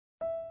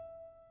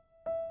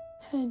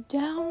Head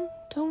down,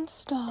 don't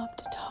stop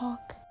to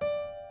talk.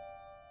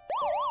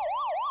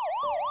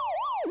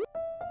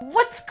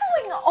 What's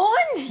going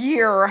on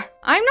here?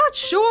 I'm not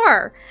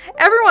sure.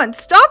 Everyone,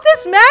 stop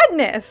this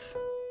madness!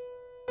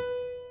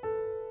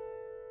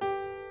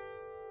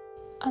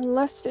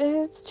 Unless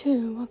it's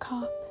to a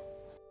cop.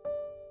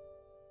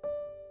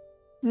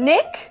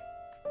 Nick?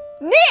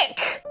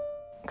 Nick!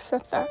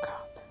 Except that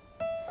cop.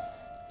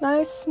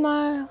 Nice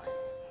smile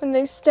when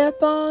they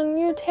step on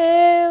your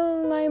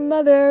tail. My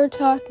mother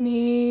taught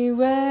me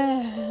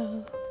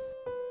well.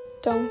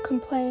 Don't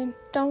complain,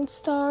 don't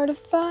start a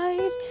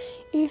fight.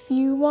 If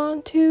you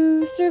want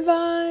to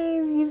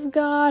survive, you've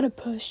gotta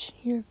push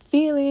your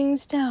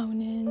feelings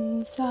down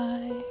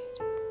inside.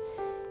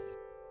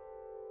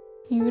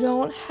 You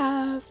don't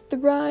have the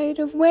right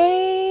of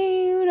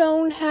way, you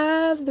don't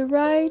have the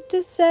right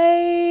to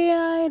say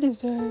I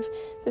deserve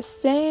the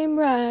same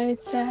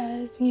rights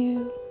as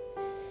you.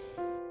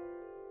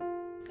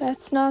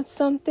 That's not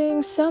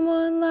something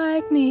someone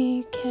like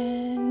me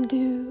can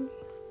do.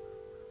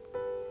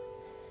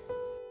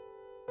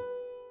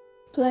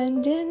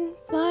 Blend in,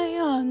 fly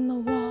on the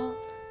wall.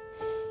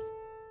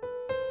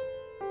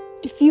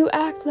 If you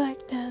act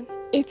like them,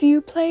 if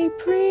you play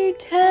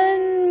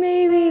pretend,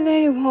 maybe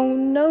they won't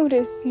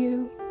notice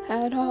you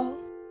at all.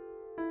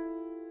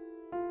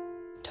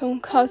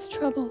 Don't cause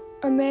trouble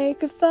or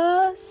make a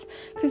fuss,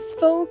 'cause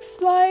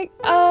folks like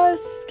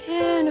us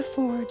can't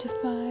afford to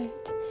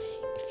fight.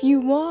 If you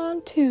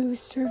want to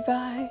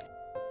survive,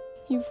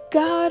 you've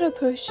gotta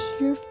push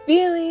your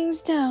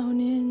feelings down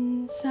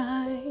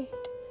inside.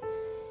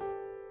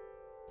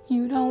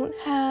 You don't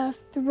have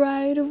the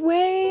right of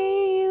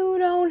way, you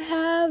don't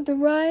have the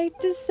right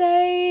to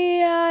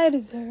say I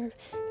deserve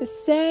the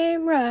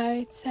same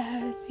rights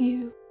as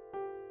you.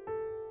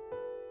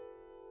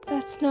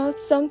 That's not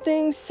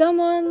something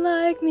someone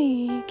like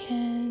me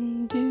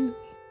can do.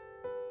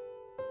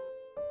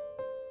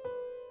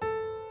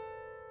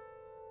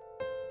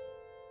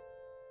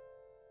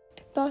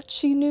 I thought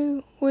she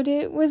knew what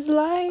it was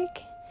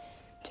like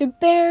to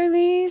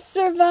barely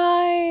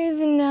survive,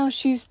 and now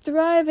she's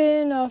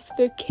thriving off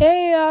the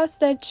chaos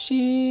that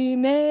she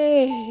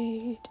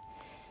made.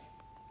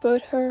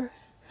 But her,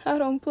 I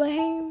don't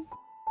blame.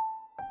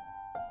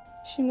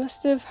 She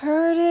must have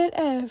heard it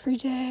every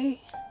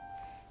day.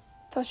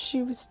 Thought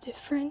she was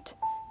different,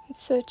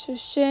 it's such a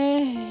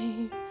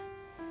shame.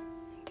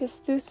 I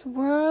guess this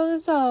world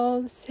is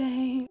all the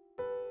same.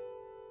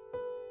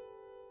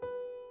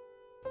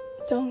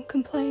 Don't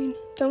complain,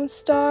 don't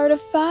start a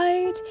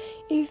fight.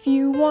 If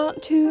you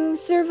want to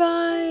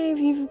survive,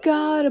 you've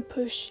gotta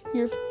push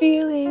your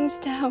feelings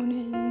down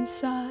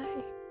inside.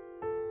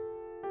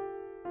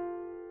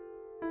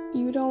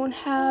 You don't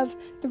have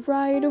the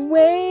right of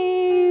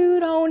way, you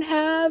don't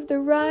have the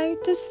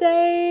right to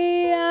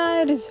say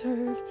I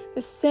deserve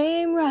the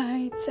same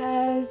rights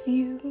as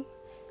you.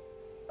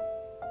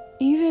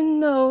 Even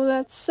though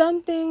that's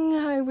something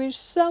I wish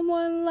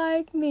someone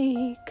like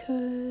me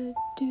could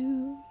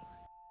do.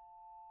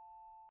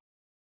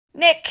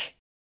 Nick!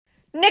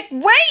 Nick,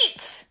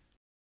 wait!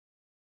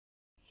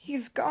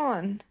 He's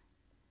gone.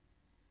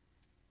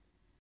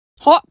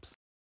 Hops!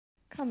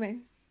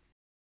 Coming.